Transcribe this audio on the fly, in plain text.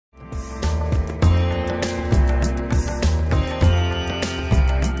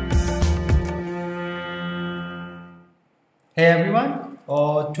Hey everyone,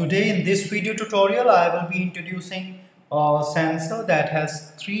 today in this video tutorial I will be introducing a sensor that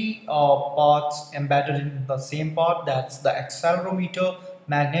has three parts embedded in the same part. That's the accelerometer,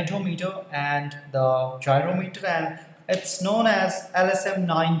 magnetometer and the gyrometer, and it's known as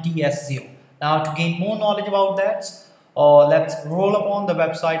LSM9DS0. Now to gain more knowledge about that, let's roll upon the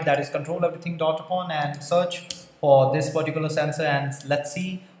website that is controleverything.upon and search for this particular sensor, and let's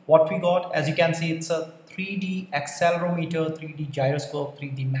see what we got. As you can see, it's a 3D accelerometer, 3D gyroscope,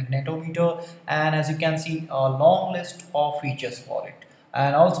 3D magnetometer, and as you can see, a long list of features for it.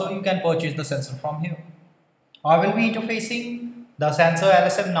 And also you can purchase the sensor from here. I will be interfacing the sensor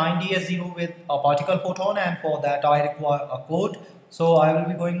LSM9DS0 with a particle photon, and for that I require a code. So I will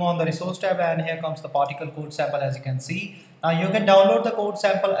be going on the resource tab, and here comes the particle code sample. As you can see, now you can download the code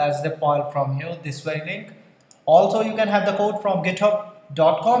sample as the file from here, this very link. Also you can have the code from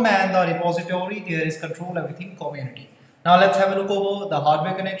github.com, and the repository there is Control Everything Community. Now let's have a look over the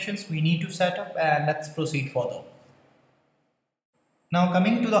hardware connections we need to set up, and let's proceed further. Now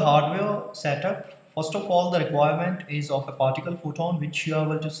coming to the hardware setup, first of all the requirement is of a particle photon, which you are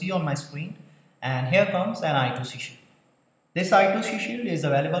able to see on my screen, and here comes an I2C shield. This I2C shield is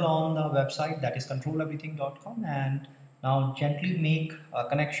available on the website that is controleverything.com, and now gently make a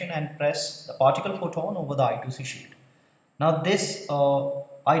connection and press the particle photon over the I2C shield. Now this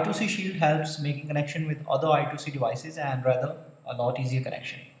I2C shield helps making connection with other I2C devices, and rather a lot easier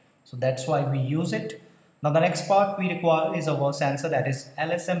connection. So that's why we use it. Now the next part we require is our sensor, that is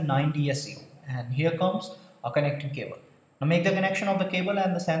LSM9DS0, and here comes a connecting cable. Now make the connection of the cable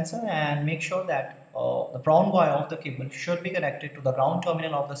and the sensor, and make sure that the brown wire of the cable should be connected to the ground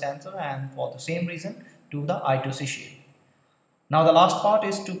terminal of the sensor, and for the same reason to the I2C shield. Now the last part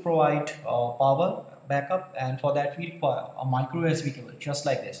is to provide power backup, and for that we require a micro USB cable just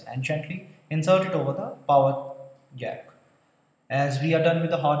like this, and gently insert it over the power jack. As we are done with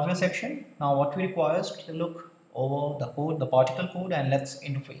the hardware section, now what we require is to look over the code, the particle code, and let's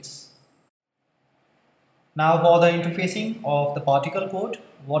interface. Now for the interfacing of the particle code,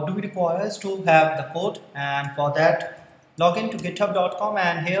 what do we require is to have the code, and for that log in to github.com,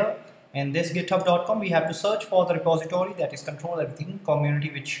 and here in this github.com we have to search for the repository that is Control Everything Community,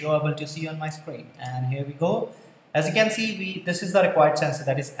 which you are able to see on my screen. And here we go. As you can see, this is the required sensor,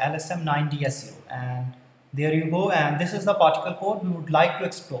 that is LSM9DS0, and there you go, and this is the particle code we would like to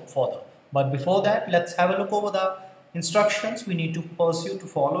explore further. But before that, let's have a look over the instructions we need to pursue to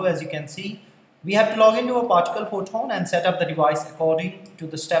follow. As you can see, we have to log into a particle photon and set up the device according to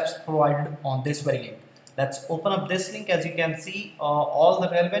the steps provided on this very link. Let's open up this link. As you can see, all the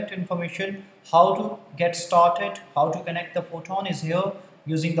relevant information, how to get started, how to connect the photon is here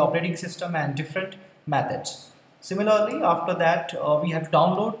using the operating system and different methods. Similarly, after that we have to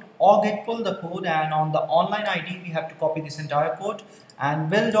download or git pull the code, and on the online ID we have to copy this entire code, and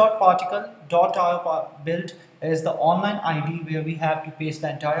build.particle.io build is the online ID where we have to paste the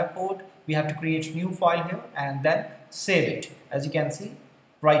entire code. We have to create a new file here and then save it, as you can see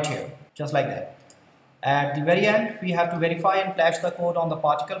right here, just like that. At the very end, we have to verify and flash the code on the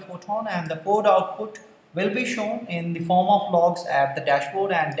particle photon, and the code output will be shown in the form of logs at the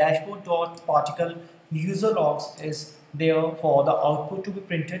dashboard, and dashboard.particle user logs is there for the output to be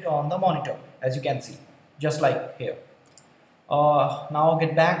printed on the monitor, as you can see, just like here. Now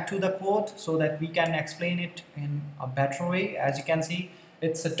get back to the code so that we can explain it in a better way. As you can see,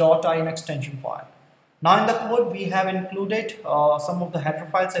 it's a .in extension file. Now in the code we have included some of the header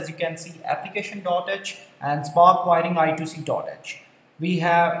files, as you can see, application.h and spark wiring I2C.h. We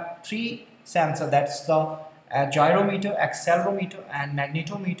have three sensors, that's the gyrometer, accelerometer and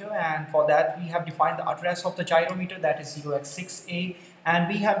magnetometer, and for that we have defined the address of the gyrometer, that is 0x6a, and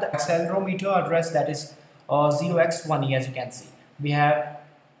we have the accelerometer address, that is 0x1e. As you can see, we have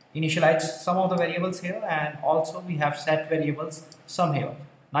initialized some of the variables here, and also we have set variables some here.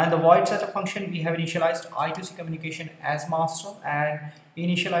 Now in the void setup function, we have initialized I2C communication as master and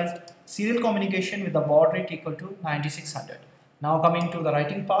initialized serial communication with the baud rate equal to 9600. Now coming to the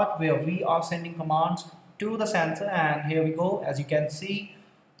writing part, where we are sending commands to the sensor, and here we go. As you can see,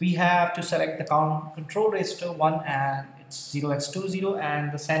 we have to select the control register 1, and it's 0x20,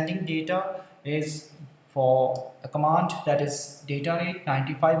 and the sending data is for the command, that is data rate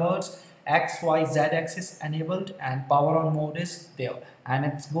 95 Hz, X, Y, Z axis enabled, and power on mode is there, and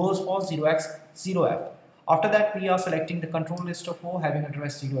it goes for 0x0f. After that we are selecting the control register 4 having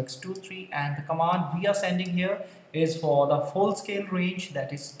address 0x23, and the command we are sending here is for the full scale range,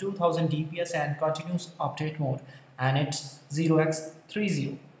 that is 2000 dps and continuous update mode, and it's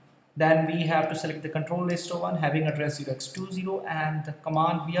 0x30. Then we have to select the control register 1 having address 0x20, and the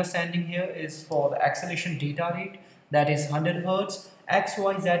command we are sending here is for the acceleration data rate, that is 100 Hz, X,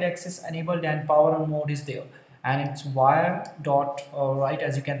 Y, Z axis enabled, and power on mode is there. And it's wire dot right,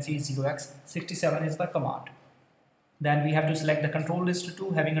 as you can see 0x67 is the command. Then we have to select the control list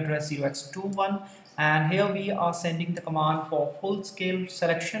 2 having address 0x21, and here we are sending the command for full scale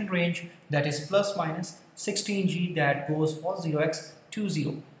selection range, that is plus minus 16G, that goes for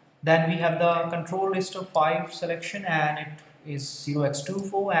 0x20. Then we have the control list of 5 selection, and it is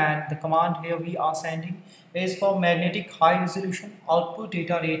 0x24, and the command here we are sending is for magnetic high resolution output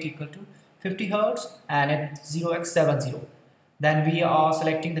data rate equal to 50 Hz, and it's 0x70. Then we are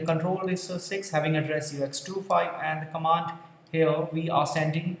selecting the control list 6 having address 0x25, and the command here we are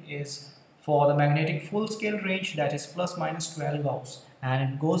sending is for the magnetic full scale range, that is plus minus 12 Gauss,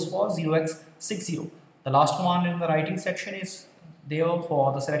 and it goes for 0x60. The last command in the writing section is there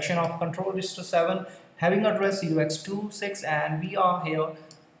for the selection of control list 7 having address 0x26, and we are here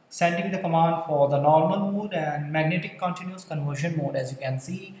sending the command for the normal mode and magnetic continuous conversion mode. As you can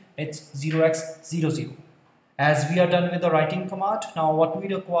see, it's 0x00. As we are done with the writing command, now what we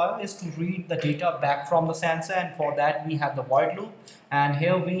require is to read the data back from the sensor, and for that we have the void loop, and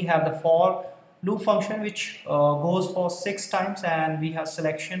here we have the for loop function which goes for 6 times, and we have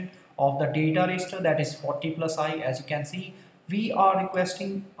selection of the data register, that is 40 plus I. As you can see, we are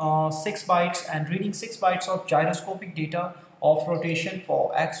requesting 6 bytes and reading 6 bytes of gyroscopic data of rotation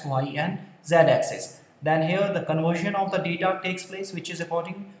for X, Y, and Z axis. Then here the conversion of the data takes place, which is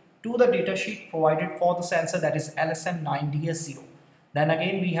according to the data sheet provided for the sensor, that is LSM9DS0. Then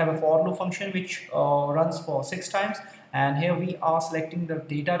again we have a for loop function which runs for 6 times, and here we are selecting the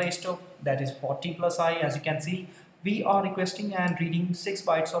data register, that is 40 plus I. As you can see, we are requesting and reading 6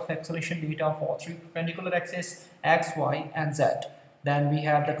 bytes of acceleration data for 3 perpendicular axes X, Y, and Z. Then we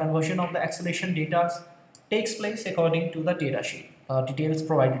have the conversion of the acceleration data takes place according to the data sheet details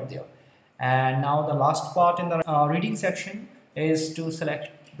provided there. And now the last part in the reading section is to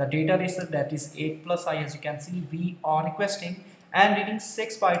select the data register, that is 8 plus I. As you can see, we are requesting and reading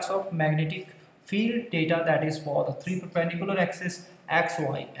 6 bytes of magnetic field data, that is for the 3 perpendicular axes X,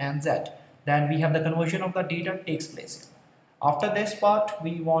 Y, and Z. Then we have the conversion of the data takes place. After this part,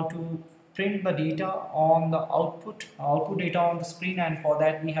 we want to print the data on the output data on the screen, and for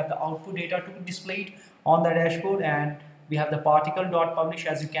that we have the output data to be displayed on the dashboard, and we have the particle dot publish.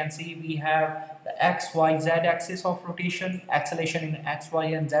 As you can see, we have the X, Y, Z axis of rotation, acceleration in X, Y,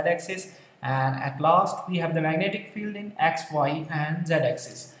 and Z axis, and at last we have the magnetic field in X, Y, and Z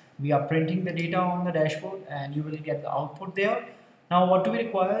axis. We are printing the data on the dashboard, and you will get the output there. Now what do we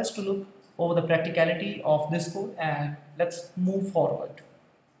require is to look over the practicality of this code, and let's move forward.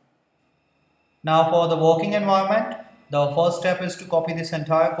 Now for the working environment, the first step is to copy this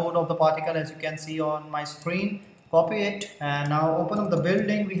entire code of the particle, as you can see on my screen. Copy it, and now open up the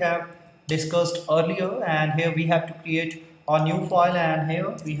building we have discussed earlier, and here we have to create a new file, and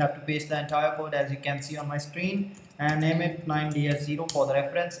here we have to paste the entire code as you can see on my screen, and name it 9DS0 for the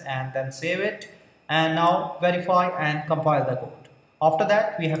reference, and then save it, and now verify and compile the code. After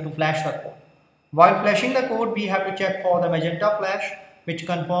that we have to flash the code. While flashing the code, we have to check for the magenta flash, which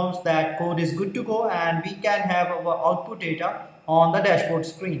confirms that code is good to go and we can have our output data on the dashboard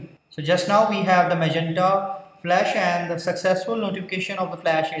screen. So just now we have the magenta flash, and the successful notification of the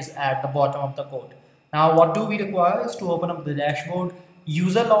flash is at the bottom of the code. Now what do we require is to open up the dashboard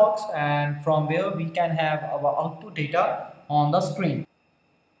user logs, and from where we can have our output data on the screen.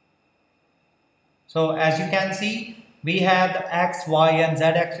 So as you can see, we have the X, Y, and Z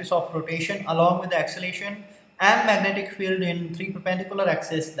axis of rotation along with the acceleration and magnetic field in 3 perpendicular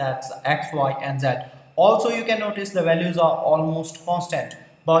axes, that's X, Y, and Z. Also you can notice the values are almost constant,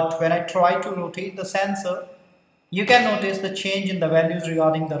 but when I try to rotate the sensor, you can notice the change in the values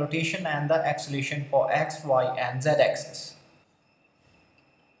regarding the rotation and the acceleration for X, Y, and Z axis.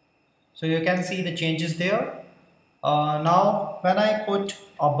 So you can see the changes there. Now when I put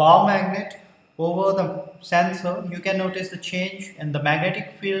a bar magnet over the sensor, you can notice the change in the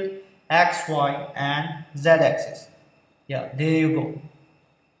magnetic field X, Y, and Z axis. Yeah, there you go.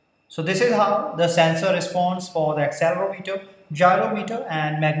 So this is how the sensor responds for the accelerometer, gyrometer,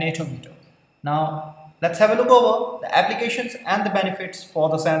 and magnetometer. Now let's have a look over the applications and the benefits for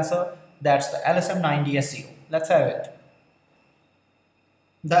the sensor, that's the LSM9DS0. Let's have it.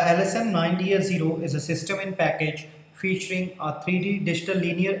 The LSM9DS0 is a system in package featuring a 3D digital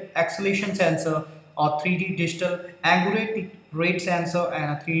linear acceleration sensor, a 3D digital angular rate sensor,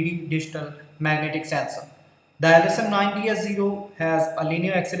 and a 3D digital magnetic sensor. The LSM9DS0 has a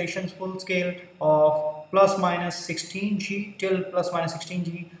linear acceleration full scale of plus minus 16G till plus minus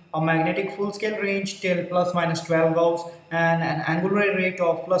 16G, a magnetic full scale range till plus minus 12 Gauss, and an angular rate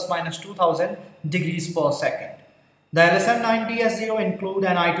of plus minus 2000 degrees per second. The LSM9DS0 include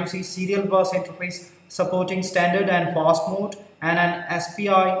an I2C serial bus interface supporting standard and fast mode and an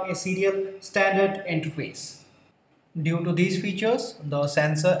SPI a serial standard interface. Due to these features, the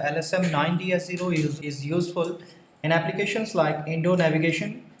sensor LSM9DS0 is useful in applications like indoor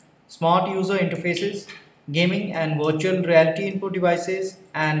navigation, smart user interfaces, gaming and virtual reality input devices,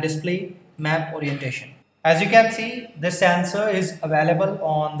 and display map orientation. As you can see, this sensor is available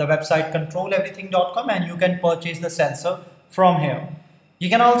on the website controleverything.com and you can purchase the sensor from here. You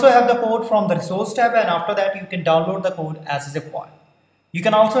can also have the code from the resource tab, and after that you can download the code as a zip file. You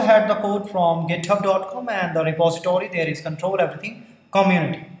can also have the code from github.com, and the repository there is Control Everything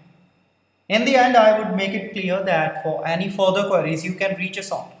Community. In the end, I would make it clear that for any further queries, you can reach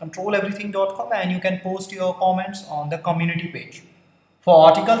us on controleverything.com and you can post your comments on the community page. For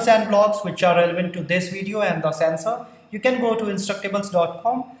articles and blogs which are relevant to this video and the sensor, you can go to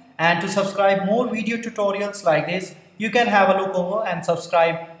instructables.com, and to subscribe more video tutorials like this, you can have a look over and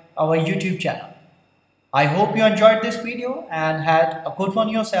subscribe our YouTube channel. I hope you enjoyed this video and had a good one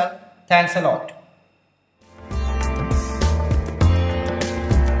yourself. Thanks a lot.